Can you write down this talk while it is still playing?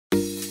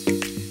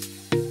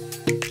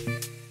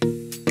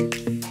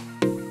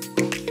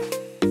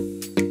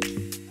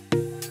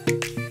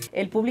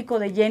El público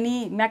de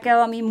Jenny, me ha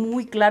quedado a mí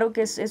muy claro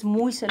que es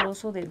muy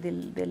celoso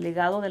del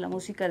legado de la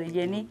música de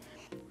Jenny,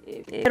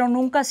 pero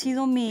nunca ha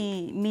sido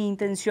mi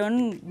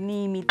intención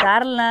ni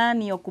imitarla,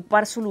 ni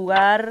ocupar su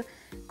lugar,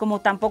 como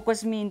tampoco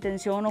es mi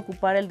intención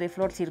ocupar el de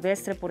Flor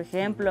Silvestre, por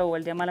ejemplo, o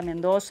el de Amala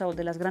Mendoza, o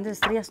de las grandes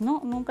estrellas.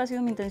 No, nunca ha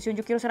sido mi intención.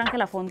 Yo quiero ser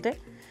Angela Fonte,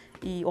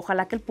 y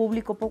ojalá que el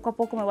público poco a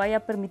poco me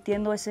vaya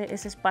permitiendo ese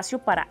espacio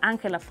para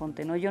Angela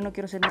Fonte, ¿no? Yo no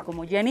quiero ser ni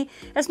como Jenny.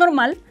 Es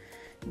normal.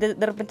 De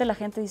repente la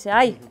gente dice,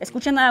 ay,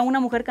 escuchen a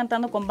una mujer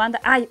cantando con banda,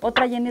 ay,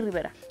 otra Jenny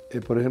Rivera.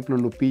 Por ejemplo,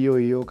 Lupillo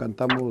y yo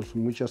cantamos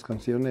muchas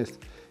canciones,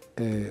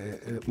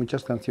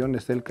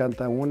 él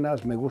canta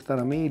unas, me gustan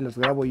a mí, las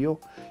grabo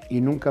yo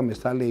y nunca me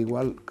sale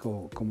igual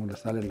como le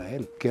salen a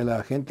él. Que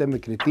la gente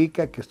me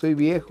critica, que estoy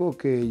viejo,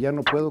 que ya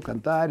no puedo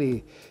cantar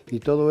y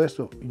todo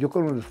eso. Yo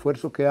con el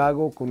esfuerzo que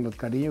hago, con el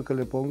cariño que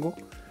le pongo,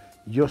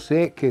 yo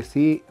sé que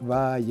sí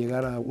va a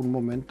llegar a un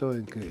momento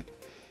en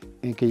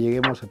que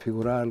lleguemos a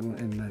figurar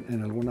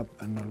en alguna...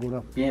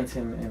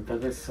 Piensen en tal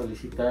vez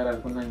solicitar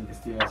alguna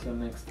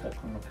investigación extra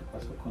con lo que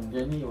pasó con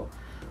Jenny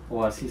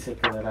o así se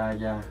quedará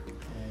ya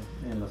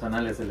en los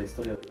anales de la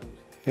historia de la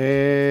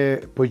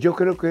música. Pues yo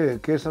creo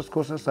que esas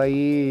cosas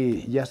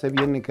ahí ya se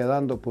vienen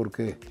quedando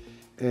porque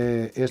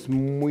es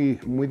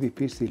muy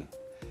difícil.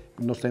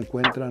 No se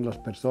encuentran las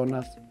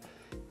personas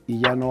y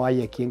ya no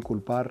hay a quién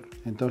culpar.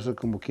 Entonces,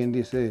 como quien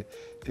dice,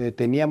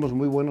 teníamos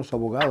muy buenos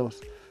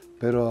abogados,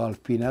 pero al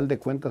final de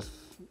cuentas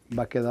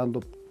va quedando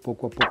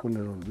poco a poco en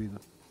el olvido.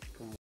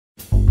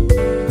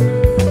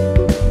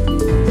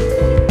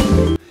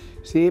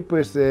 Sí,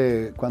 pues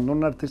cuando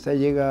un artista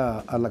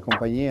llega a la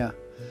compañía,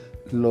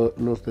 los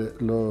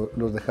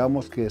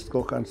dejamos que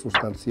escojan sus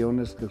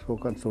canciones, que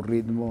escojan su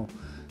ritmo,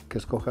 que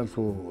escojan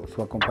su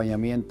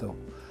acompañamiento.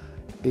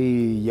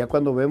 Y ya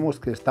cuando vemos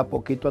que está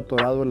poquito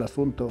atorado el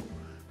asunto,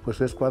 pues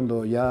es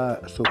cuando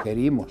ya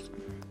sugerimos.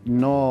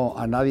 No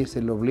a nadie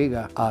se le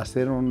obliga a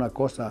hacer una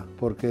cosa,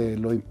 porque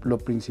lo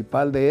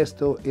principal de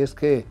esto es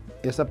que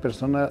esa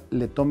persona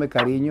le tome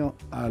cariño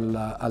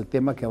al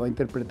tema que va a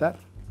interpretar.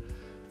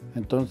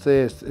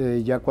 Entonces,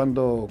 ya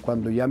cuando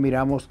ya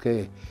miramos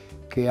que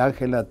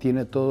Ángela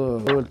tiene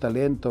todo el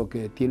talento,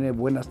 que tiene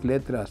buenas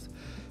letras,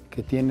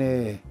 que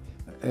tiene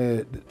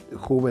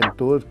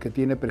juventud, que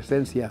tiene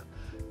presencia,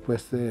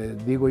 pues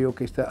digo yo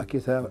que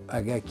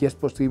aquí es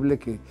posible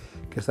que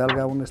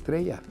salga una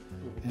estrella.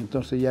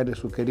 Entonces ya le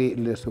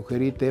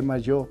sugerí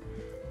temas yo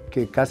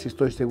que casi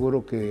estoy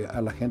seguro que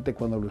a la gente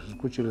cuando los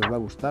escuche les va a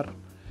gustar.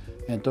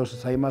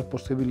 Entonces hay más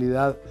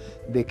posibilidad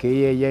de que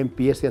ella ya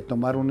empiece a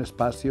tomar un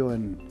espacio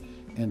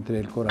entre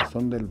el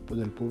corazón del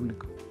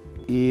público.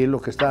 Y es lo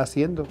que está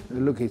haciendo, es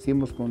lo que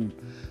hicimos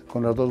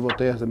con las 2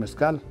 botellas de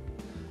mezcal.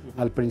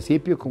 Al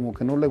principio como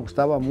que no le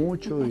gustaba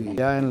mucho y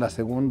ya en la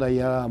segunda,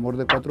 ya Amor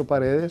de 4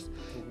 paredes,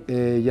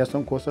 ya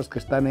son cosas que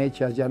están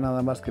hechas, ya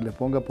nada más que le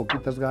ponga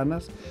poquitas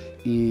ganas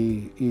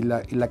y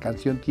la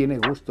canción tiene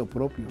gusto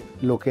propio.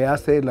 Lo que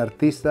hace el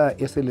artista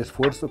es el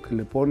esfuerzo que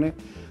le pone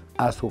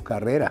a su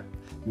carrera.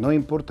 No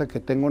importa que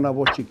tenga una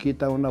voz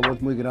chiquita, una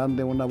voz muy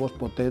grande, una voz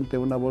potente,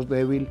 una voz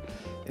débil,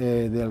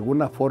 de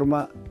alguna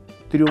forma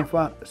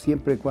triunfa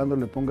siempre y cuando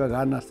le ponga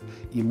ganas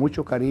y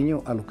mucho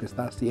cariño a lo que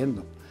está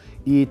haciendo.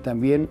 Y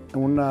también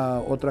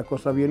otra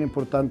cosa bien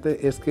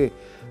importante es que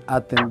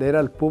atender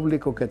al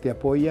público que te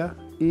apoya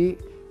y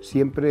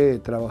siempre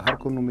trabajar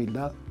con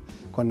humildad,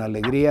 con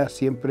alegría,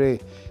 siempre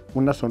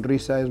una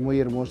sonrisa es muy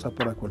hermosa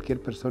para cualquier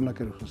persona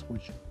que los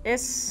escuche.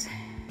 Es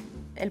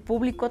el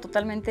público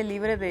totalmente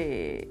libre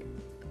de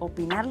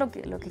opinar lo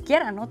que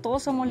quiera, ¿no?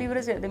 Todos somos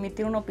libres de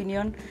emitir una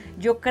opinión.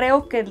 Yo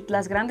creo que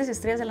las grandes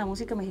estrellas de la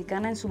música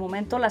mexicana en su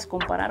momento las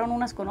compararon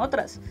unas con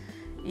otras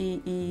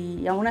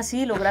y aún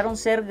así lograron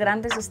ser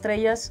grandes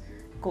estrellas,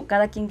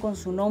 cada quien con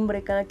su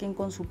nombre, cada quien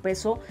con su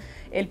peso.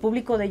 El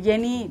público de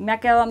Jenny, me ha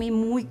quedado a mí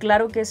muy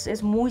claro que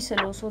es muy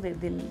celoso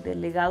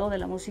del legado de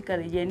la música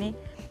de Jenny,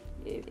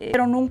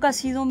 pero nunca ha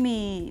sido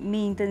mi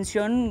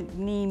intención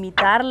ni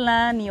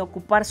imitarla, ni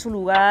ocupar su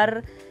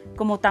lugar,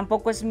 como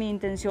tampoco es mi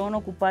intención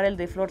ocupar el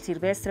de Flor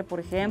Silvestre, por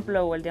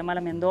ejemplo, o el de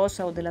Amala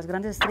Mendoza, o de las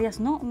grandes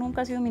estrellas. No,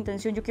 nunca ha sido mi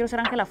intención. Yo quiero ser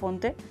Angela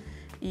Fonte,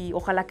 y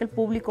ojalá que el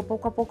público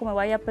poco a poco me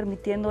vaya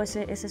permitiendo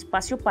ese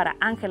espacio para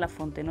Angela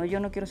Fonte, ¿no? Yo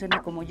no quiero ser ni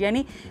como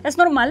Jenny. Es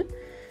normal.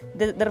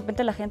 De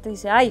repente la gente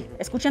dice, ay,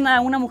 escuchen a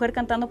una mujer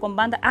cantando con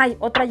banda, ay,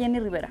 otra Jenny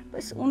Rivera.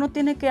 Pues uno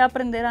tiene que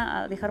aprender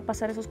a dejar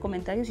pasar esos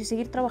comentarios y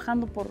seguir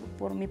trabajando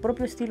por mi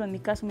propio estilo, en mi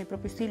caso, mi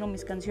propio estilo,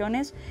 mis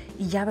canciones,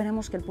 y ya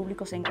veremos que el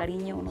público se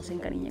encariñe o no se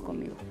encariñe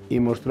conmigo. Y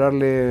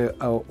mostrarle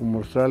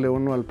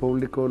uno al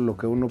público lo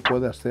que uno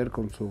puede hacer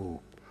con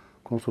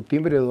su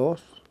timbre de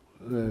voz,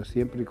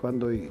 siempre y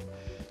cuando,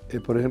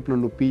 por ejemplo,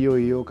 Lupillo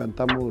y yo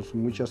cantamos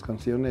muchas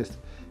canciones,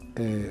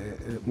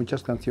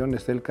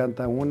 él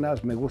canta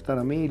unas, me gustan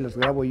a mí, las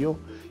grabo yo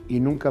y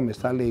nunca me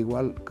sale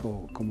igual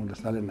como le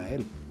salen a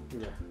él.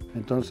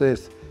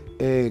 Entonces,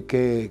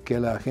 que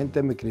la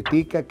gente me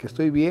critica, que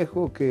estoy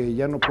viejo, que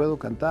ya no puedo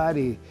cantar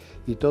y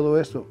todo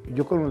eso.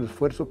 Yo con el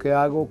esfuerzo que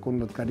hago,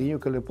 con el cariño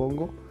que le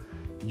pongo,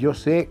 yo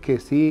sé que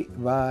sí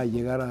va a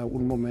llegar a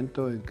un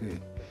momento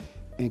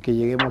en que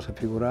lleguemos a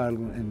figurar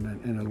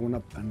en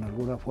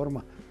alguna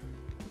forma.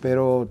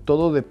 Pero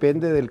todo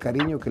depende del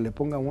cariño que le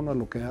ponga uno a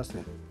lo que hace.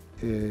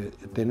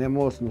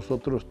 Tenemos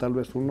nosotros tal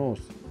vez unos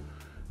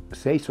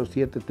 6 o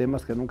 7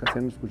 temas que nunca se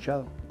han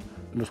escuchado,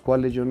 los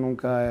cuales yo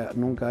nunca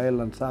he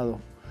lanzado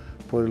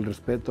por el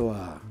respeto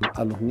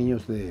a los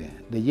niños de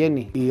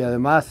Jenny. Y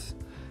además,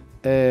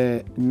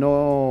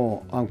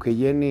 aunque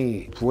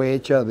Jenny fue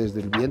hecha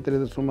desde el vientre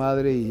de su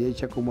madre y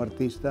hecha como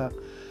artista,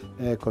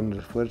 con el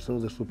esfuerzo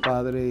de su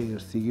padre,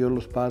 siguió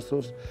los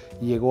pasos,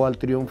 llegó al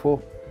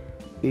triunfo,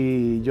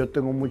 y yo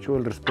tengo mucho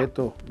el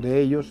respeto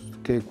de ellos,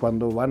 que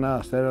cuando van a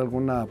hacer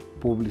alguna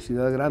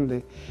publicidad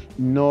grande,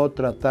 no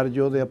tratar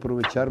yo de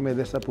aprovecharme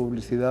de esa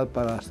publicidad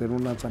para hacer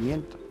un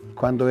lanzamiento.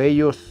 Cuando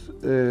ellos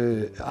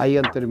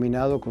hayan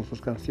terminado con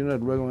sus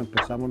canciones, luego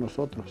empezamos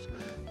nosotros.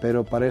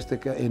 Pero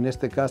en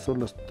este caso,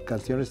 las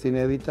canciones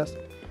inéditas,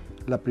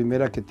 la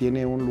primera que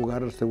tiene un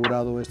lugar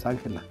asegurado es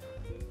Angela,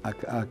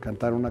 a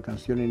cantar una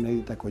canción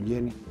inédita con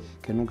Jenny,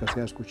 que nunca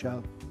se ha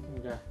escuchado.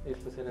 Ya,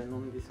 ¿esto será en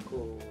un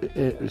disco?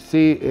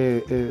 Sí,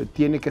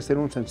 tiene que ser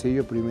un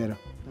sencillo primero.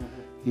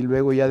 Y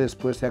luego ya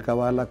después se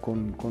acabala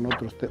con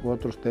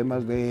otros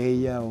temas de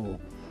ella o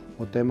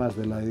temas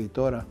de la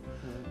editora.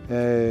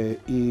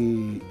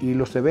 Y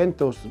los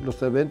eventos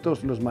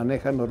los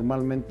manejaban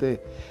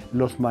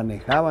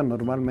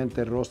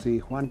normalmente Rosy y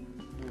Juan,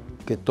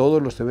 que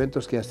todos los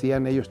eventos que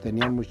hacían ellos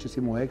tenían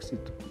muchísimo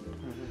éxito.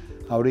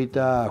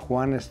 Ahorita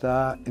Juan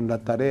está en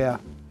la tarea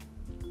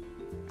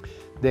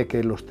de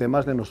que los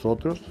temas de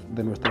nosotros,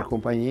 de nuestra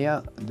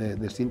compañía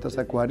de Cintas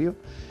Acuario,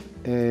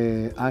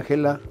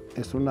 Ángela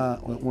es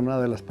una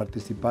de las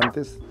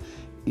participantes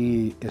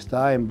y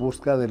está en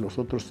busca de los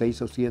otros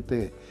 6 o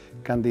 7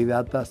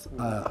 candidatas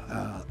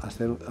a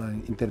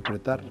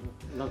interpretar.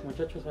 ¿Los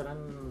muchachos harán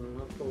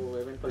otro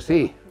evento?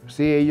 Sí,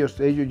 ellos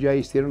ya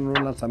hicieron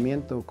un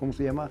lanzamiento, ¿cómo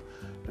se llama?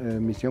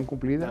 Misión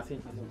cumplida.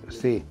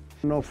 Sí.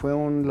 No fue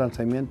un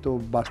lanzamiento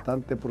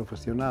bastante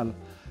profesional,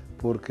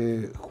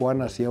 porque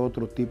Juan hacía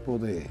otro tipo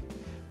de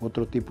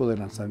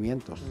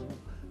lanzamientos,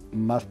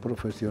 más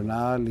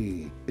profesional,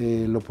 y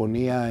lo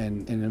ponía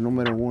en el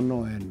número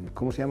 1 en,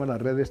 ¿cómo se llama la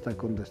red esta?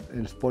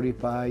 En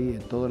Spotify,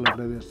 en todas las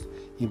redes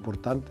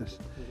importantes.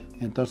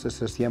 Entonces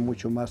se hacía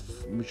mucho más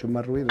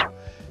ruido.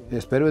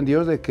 Espero en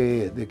Dios de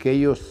que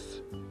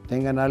ellos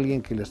tengan a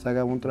alguien que les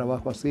haga un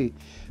trabajo así,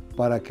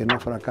 para que no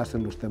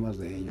fracasen los temas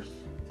de ellos.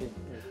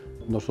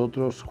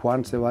 Nosotros,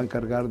 Juan se va a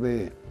encargar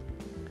de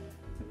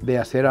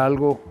hacer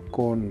algo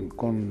con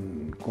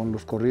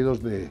los corridos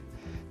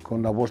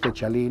con la voz de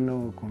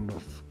Chalino, con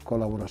las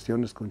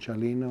colaboraciones con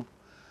Chalino.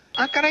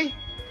 Ah, caray,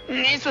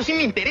 eso sí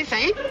me interesa,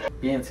 ¿eh?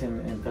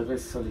 ¿Piensen en tal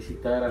vez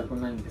solicitar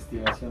alguna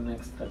investigación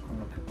extra con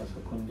lo que pasó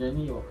con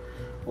Jenny,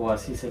 o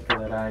así se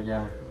quedará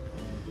ya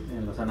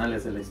en los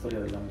anales de la historia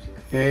de la música?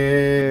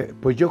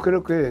 Pues yo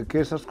creo que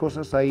esas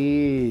cosas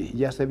ahí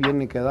ya se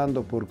vienen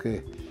quedando,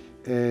 porque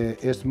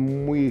es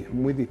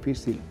muy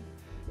difícil.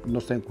 No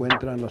se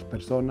encuentran las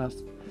personas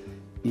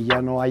y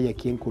ya no hay a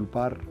quién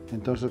culpar.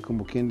 Entonces,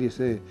 como quien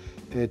dice,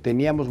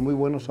 teníamos muy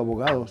buenos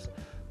abogados,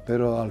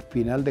 pero al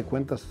final de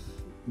cuentas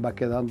va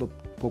quedando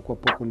poco a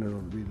poco en el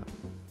olvido.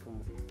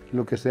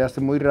 Lo que se hace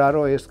muy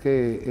raro es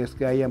que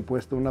hayan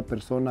puesto una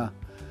persona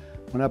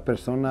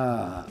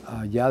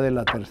ya de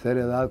la tercera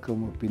edad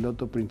como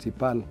piloto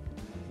principal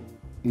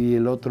y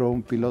el otro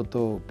un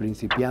piloto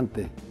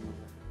principiante.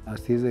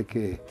 Así es de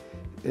que,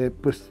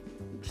 pues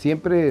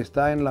siempre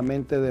está en la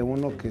mente de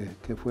uno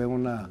que fue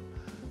una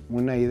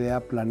idea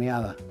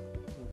planeada.